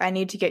and I'm like, I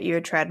need to get you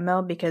a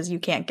treadmill, because you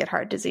can't get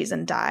heart disease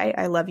and die.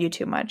 I love you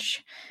too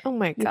much. Oh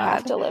my God. You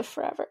have to live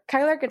forever.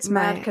 Kyler gets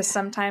mad because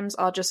sometimes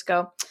I'll just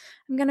go,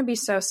 I'm going to be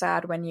so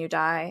sad when you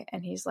die.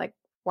 And he's like,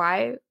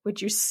 why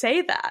would you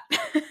say that?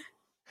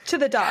 To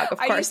the dog, of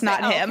course,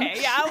 not him.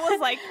 Okay. Yeah, I was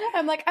like,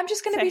 I'm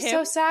just going to be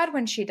so sad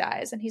when she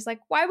dies. And he's like,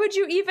 why would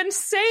you even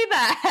say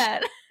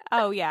that?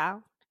 Oh, yeah.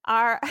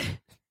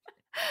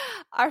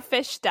 Our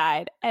fish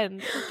died,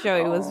 and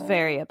Joey was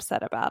very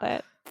upset about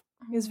it.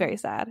 He was very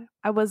sad.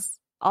 I was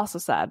also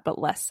sad, but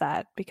less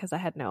sad, because I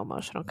had no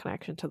emotional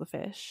connection to the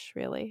fish,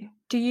 really.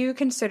 Do you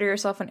consider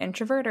yourself an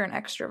introvert or an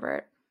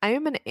extrovert? I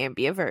am an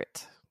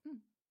ambivert.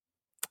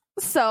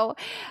 So,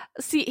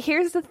 see,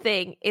 here's the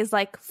thing, is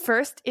like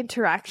first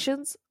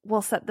interactions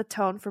will set the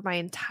tone for my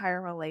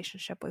entire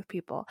relationship with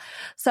people.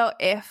 So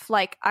if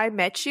like I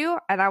met you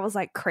and I was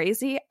like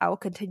crazy, I will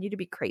continue to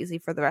be crazy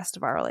for the rest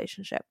of our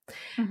relationship.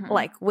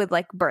 Like with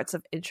like bursts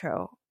of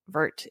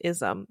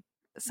introvertism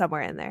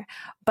somewhere in there.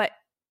 But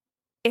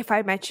if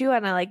I met you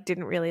and I like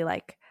didn't really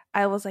like,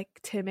 I was like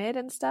timid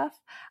and stuff,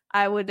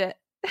 I would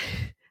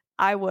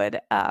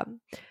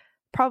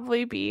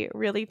probably be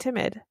really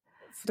timid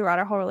throughout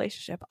our whole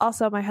relationship.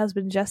 Also, my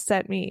husband just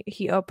sent me,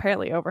 he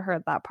apparently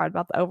overheard that part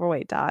about the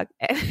overweight dog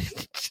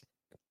and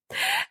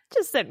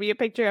just sent me a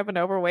picture of an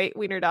overweight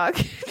wiener dog.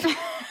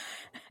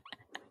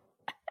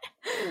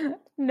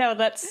 No,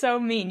 that's so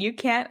mean. You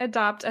can't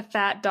adopt a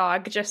fat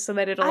dog just so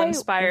that it'll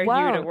inspire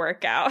you to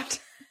work out.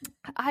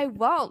 I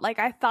won't. Like,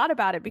 I thought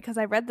about it because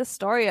I read the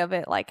story of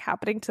it like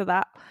happening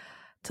to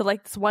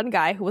like this one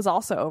guy who was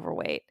also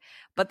overweight.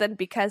 But then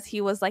because he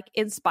was like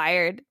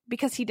inspired,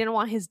 because he didn't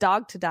want his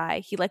dog to die,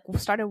 he like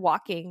started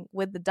walking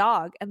with the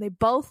dog and they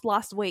both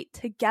lost weight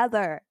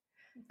together.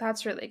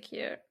 That's really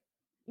cute.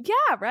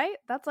 Yeah, right?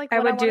 That's like I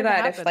would do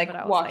that if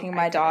like walking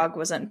my dog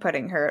wasn't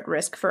putting her at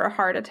risk for a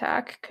heart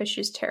attack because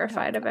she's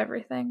terrified of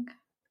everything.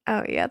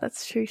 Oh yeah,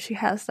 that's true. She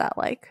has that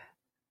like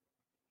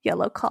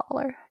yellow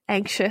collar.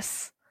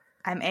 Anxious.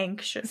 I'm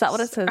anxious. Is that what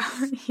it says?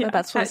 Yeah.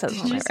 That's what it says.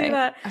 Did you see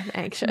that? I'm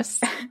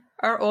anxious.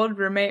 Our old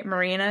roommate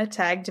Marina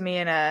tagged me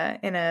in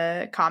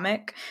a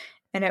comic,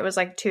 and it was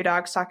like two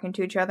dogs talking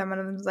to each other. One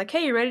of them was like,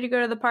 "Hey, you ready to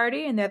go to the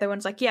party?" And the other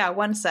one's like, "Yeah,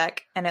 1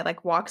 sec." And it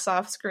like walks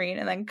off screen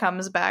and then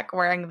comes back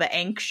wearing the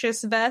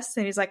anxious vest.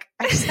 And he's like,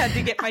 "I just had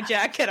to get my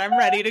jacket. I'm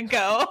ready to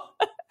go."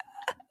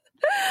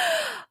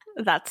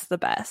 That's the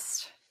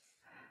best.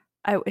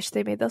 I wish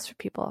they made those for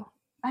people.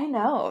 I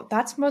know.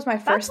 That was my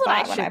first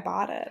thought when I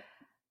bought it.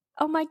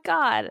 Oh my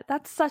God,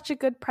 that's such a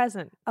good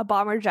present. A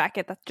bomber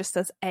jacket that just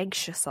says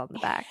anxious on the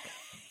back.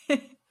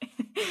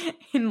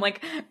 In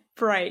like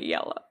bright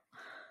yellow.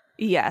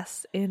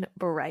 Yes, in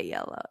bright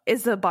yellow.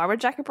 Is the bomber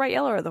jacket bright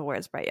yellow or the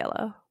words bright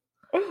yellow?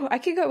 Oh, I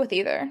could go with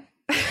either.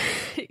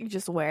 You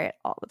just wear it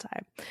all the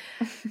time.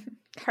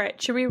 All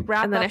right, should we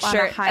wrap and then up a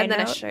shirt, on a high and then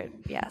note? A shirt,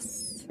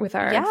 yes. With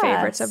our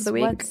favorites of the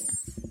week?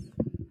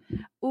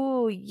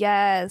 Ooh,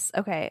 yes.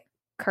 Okay,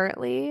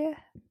 currently...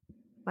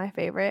 my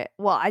favorite.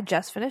 Well, I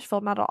just finished Full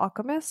Metal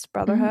Alchemist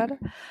Brotherhood,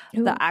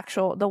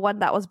 the one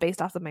that was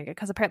based off the manga,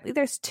 because apparently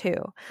there's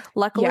two.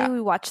 Luckily, we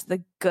watched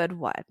the good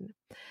one.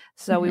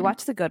 So we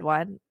watched the good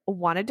one.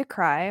 Wanted to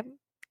cry.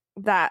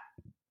 That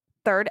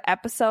third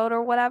episode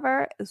or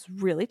whatever is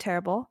really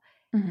terrible.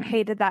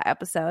 Hated that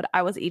episode.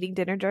 I was eating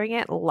dinner during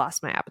it,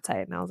 lost my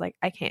appetite, and I was like,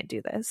 I can't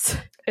do this.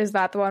 Is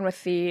that the one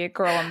with the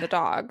girl and the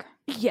dog?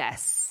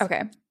 Yes.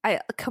 Okay. I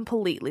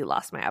completely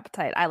lost my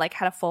appetite. I like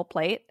had a full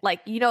plate.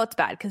 Like, you know, it's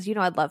bad because you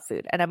know I love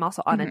food and I'm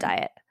also on a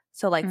diet.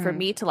 So like for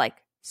me to like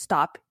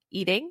stop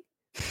eating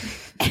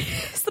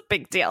is a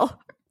big deal.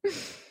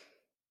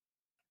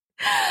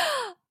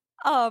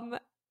 But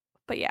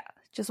yeah,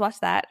 just watch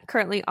that.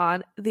 Currently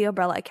on The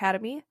Umbrella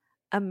Academy.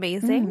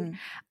 Amazing.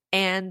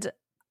 And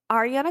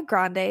Ariana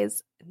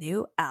Grande's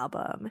new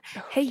album.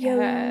 Hey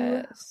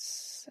yo.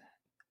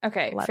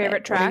 Okay, Love favorite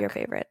it. track? What are your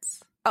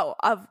favorites? Oh,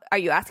 are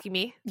you asking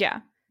me?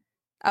 Yeah.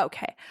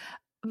 Okay.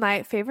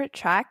 My favorite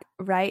track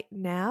right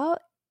now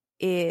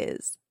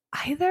is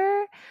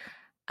either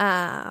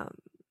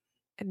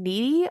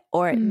Needy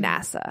or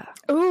NASA.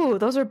 Ooh,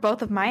 those are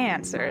both of my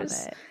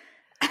answers.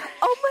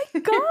 Oh my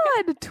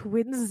God,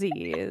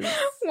 twinsies.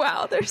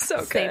 Wow, they're so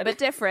good. Same but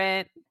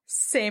different.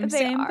 Same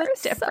but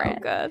different.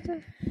 So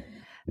good.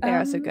 They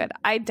are so good.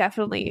 I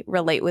definitely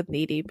relate with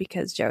Needy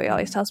because Joey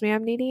always tells me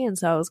I'm needy, and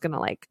so I was gonna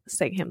like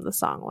sing him the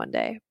song one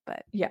day,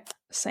 but yeah,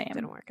 same.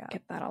 Didn't work out.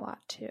 Get that a lot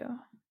too.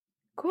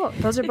 Cool.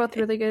 Those are both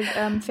really good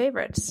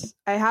favorites.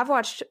 I have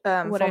watched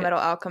Full Metal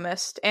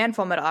Alchemist and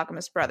Full Metal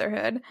Alchemist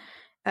Brotherhood.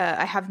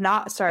 I have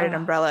not started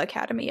Umbrella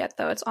Academy yet,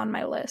 though. It's on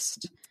my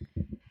list.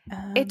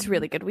 It's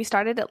really good. We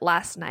started it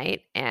last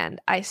night, and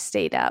I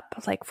stayed up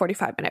like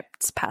 45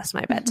 minutes past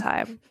my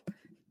bedtime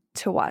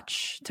to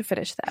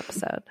finish the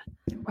episode.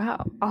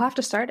 Wow. I'll have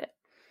to start it.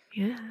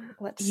 Yeah.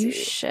 Let's You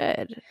see.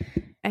 should.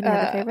 Any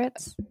other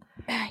favorites?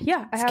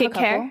 Yeah. I have a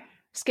couple.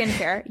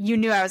 Skincare. You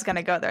knew I was going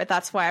to go there.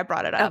 That's why I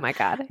brought it up. Oh my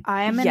God.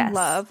 I am in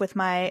love with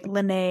my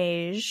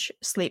Laneige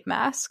sleep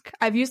mask.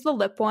 I've used the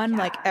lip one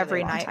like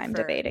every night I'm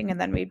debating, and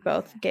then we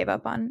both gave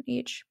up on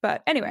each.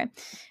 But anyway,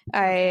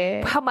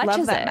 How much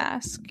love is that it?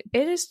 mask.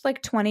 It is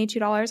like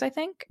 $22, I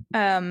think.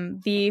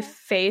 The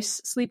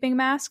face sleeping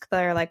mask,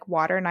 their like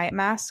water night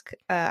mask.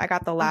 I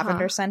got the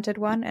lavender scented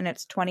one, and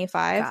it's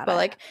 $25. But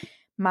like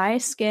my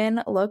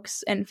skin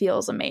looks and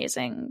feels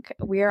amazing.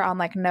 We are on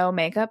like no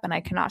makeup, and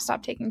I cannot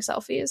stop taking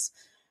selfies.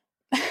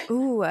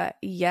 Ooh,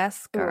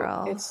 yes,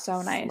 girl. Ooh, it's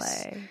so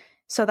nice. Slay.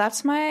 So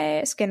that's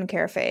my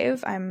skincare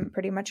fave. I'm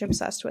pretty much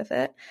obsessed with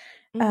it.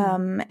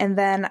 And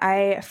then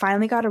I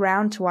finally got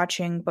around to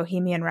watching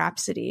Bohemian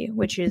Rhapsody,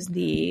 which is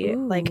the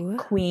like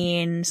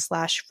Queen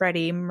 /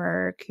 Freddie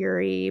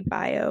Mercury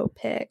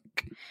biopic.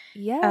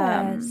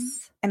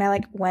 Yes. And I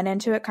like went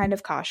into it kind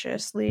of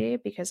cautiously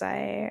because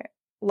I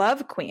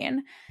love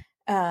Queen,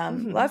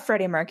 love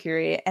Freddie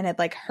Mercury, and had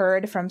like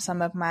heard from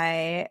some of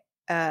my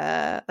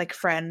like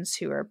friends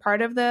who are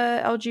part of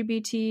the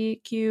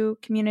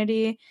LGBTQ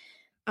community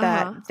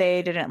that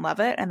they didn't love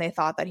it, and they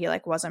thought that he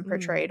like wasn't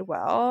portrayed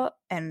well,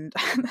 and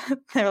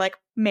their like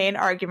main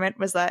argument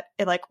was that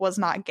it like was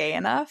not gay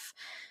enough.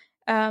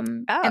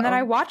 And then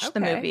I watched the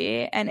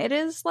movie, and it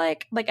is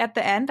like at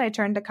the end, I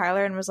turned to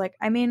Kyler and was like,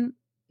 I mean,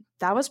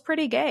 that was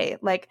pretty gay.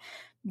 Like,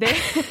 they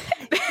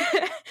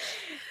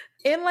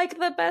in like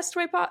the best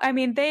way possible. I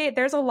mean,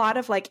 there's a lot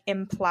of like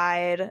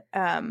implied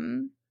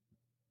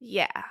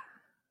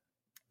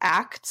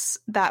acts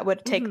that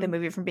would take the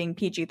movie from being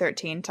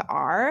PG-13 to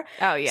R.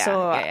 Oh yeah. So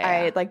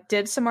I like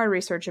did some more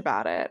research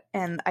about it,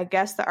 and I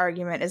guess the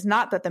argument is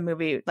not that the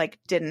movie like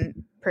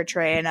didn't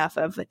portray enough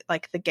of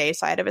like the gay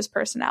side of his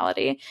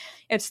personality.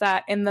 It's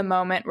that in the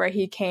moment where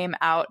he came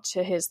out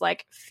to his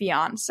like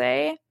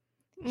fiance,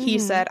 he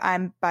said,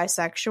 "I'm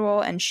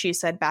bisexual," and she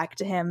said back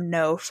to him,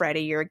 "No,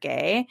 Freddie, you're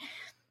gay."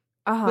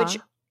 Which,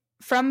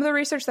 from the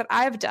research that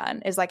I've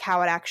done, is like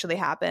how it actually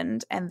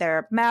happened, and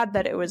they're mad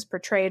that it was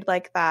portrayed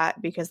like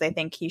that because they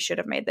think he should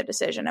have made the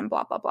decision and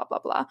blah blah blah blah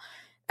blah.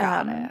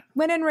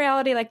 When in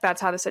reality, like,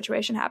 that's how the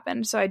situation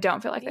happened. So I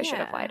don't feel like they should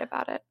have lied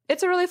about it.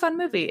 It's a really fun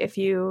movie if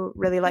you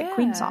really like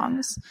Queen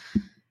songs.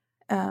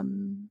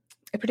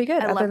 Pretty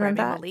good. I love Rami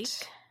that. Malek.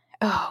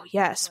 Oh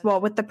yes. Well,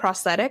 with the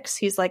prosthetics,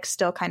 he's like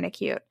still kind of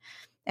cute.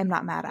 I'm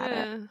not mad at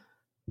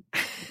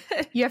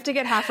it. You have to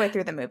get halfway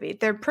through the movie.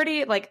 They're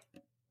pretty like.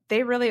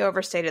 They really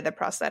overstated the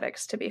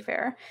prosthetics, to be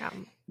fair.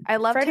 I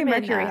loved Freddie him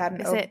Mercury in, had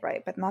an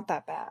overbite, but not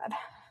that bad.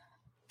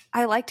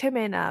 I liked him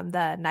in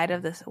the Night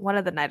of the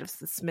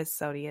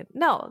Smithsonian.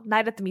 No,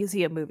 Night at the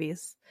Museum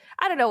movies.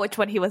 I don't know which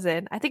one he was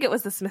in. I think it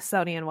was the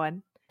Smithsonian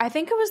one. I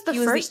think it was the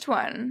first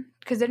one.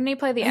 Because didn't he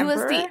play the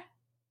Emperor?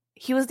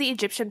 He was the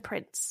Egyptian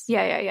prince.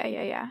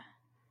 Yeah.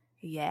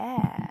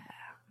 Yeah.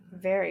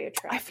 Very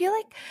attractive. I feel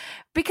like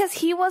because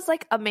he was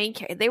like a main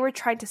character, they were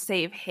trying to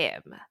save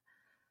him.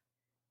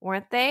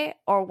 Weren't they?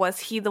 Or was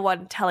he the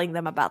one telling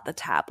them about the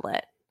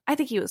tablet? I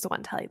think he was the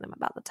one telling them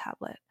about the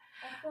tablet.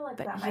 I feel like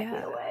that might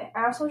be the way.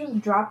 I also just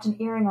dropped an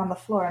earring on the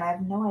floor, and I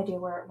have no idea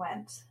where it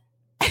went.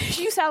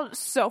 You sound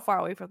so far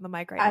away from the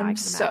mic right now. I'm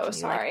so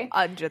sorry. Like,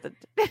 under the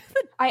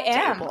I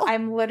am. table.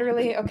 I'm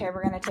literally... Okay,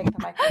 we're going to take the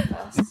mic with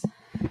us.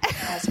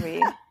 As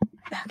we...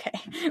 Okay.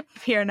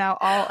 We are now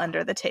all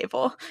under the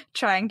table,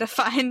 trying to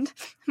find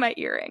my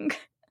earring.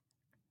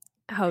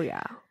 Oh,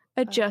 yeah.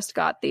 I just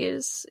got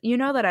these. You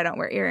know that I don't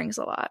wear earrings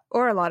a lot,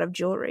 or a lot of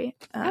jewelry.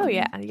 Oh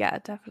yeah,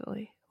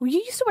 definitely. Well, you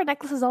used to wear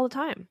necklaces all the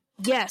time.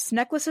 Yes,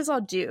 necklaces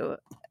I'll do.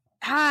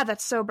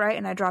 That's so bright,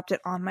 and I dropped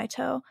it on my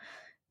toe.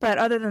 But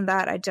other than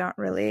that, I don't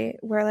really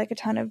wear like a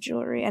ton of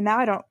jewelry, and now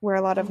I don't wear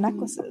a lot of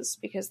necklaces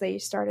because they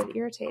started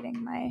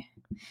irritating my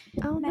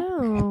neck.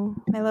 No,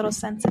 my little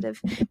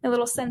sensitive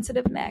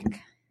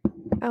neck.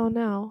 Oh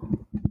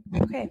no.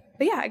 Okay,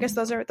 but yeah, I guess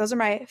those are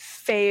my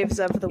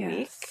faves of the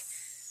week.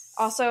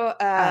 Also,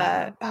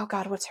 oh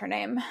God, what's her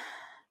name?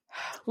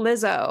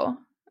 Lizzo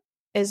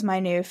is my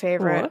new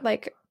favorite,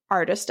 like,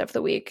 artist of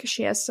the week.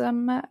 She has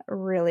some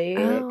really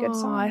good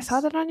songs. I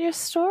saw that on your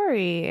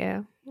story.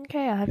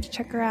 Okay, I'll have to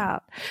check her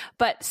out.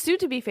 But soon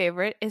to be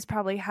favorite is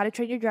probably How to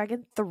Train Your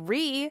Dragon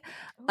 3.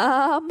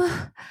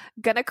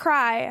 Gonna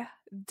cry.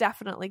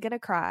 Definitely gonna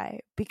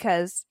cry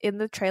because in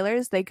the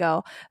trailers they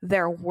go,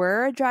 there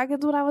were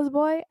dragons when I was a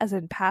boy, as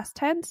in past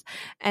tense,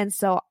 and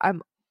so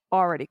I'm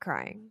already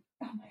crying.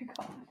 Oh my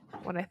God.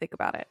 When I think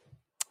about it.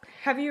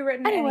 Have you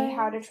written any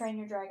How to Train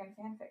Your Dragon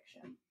fan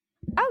fiction?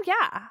 Oh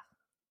yeah.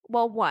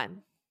 Well,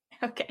 one.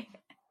 Okay.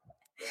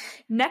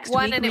 Next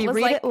week we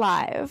read it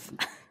live.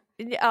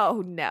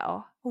 Oh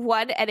no.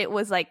 One, and it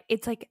was like,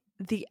 it's like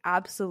the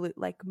absolute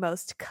like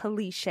most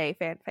cliche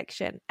fan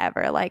fiction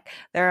ever. Like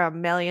there are a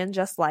million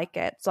just like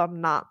it, so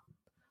I'm not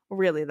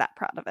really that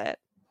proud of it.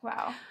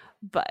 Wow.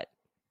 But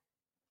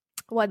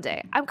one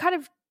day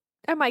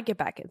I might get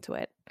back into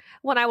it.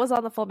 When I was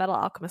on the Full Metal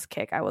Alchemist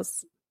kick, I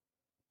was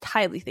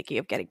highly thinking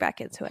of getting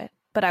back into it,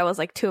 but I was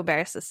like too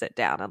embarrassed to sit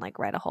down and like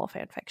write a whole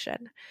fan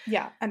fiction.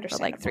 Yeah,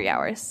 understandable. For like 3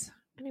 hours.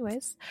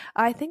 Anyways,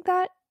 I think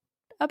that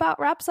about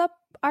wraps up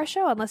our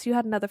show, unless you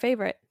had another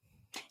favorite.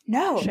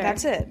 No,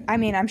 that's it. I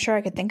mean, I'm sure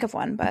I could think of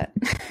one, but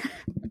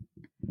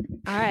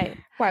all right.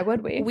 Why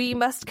would we? We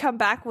must come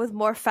back with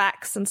more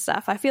facts and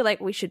stuff. I feel like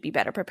we should be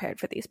better prepared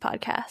for these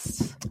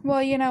podcasts.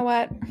 Well, you know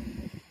what?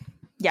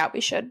 Yeah,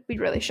 we should. We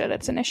really should.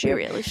 It's an issue.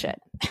 We really should.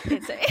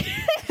 It's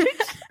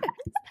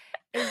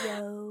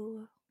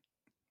Ayo.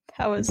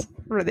 That was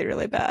really,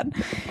 really bad.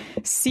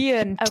 See you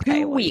in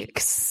 2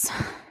 weeks.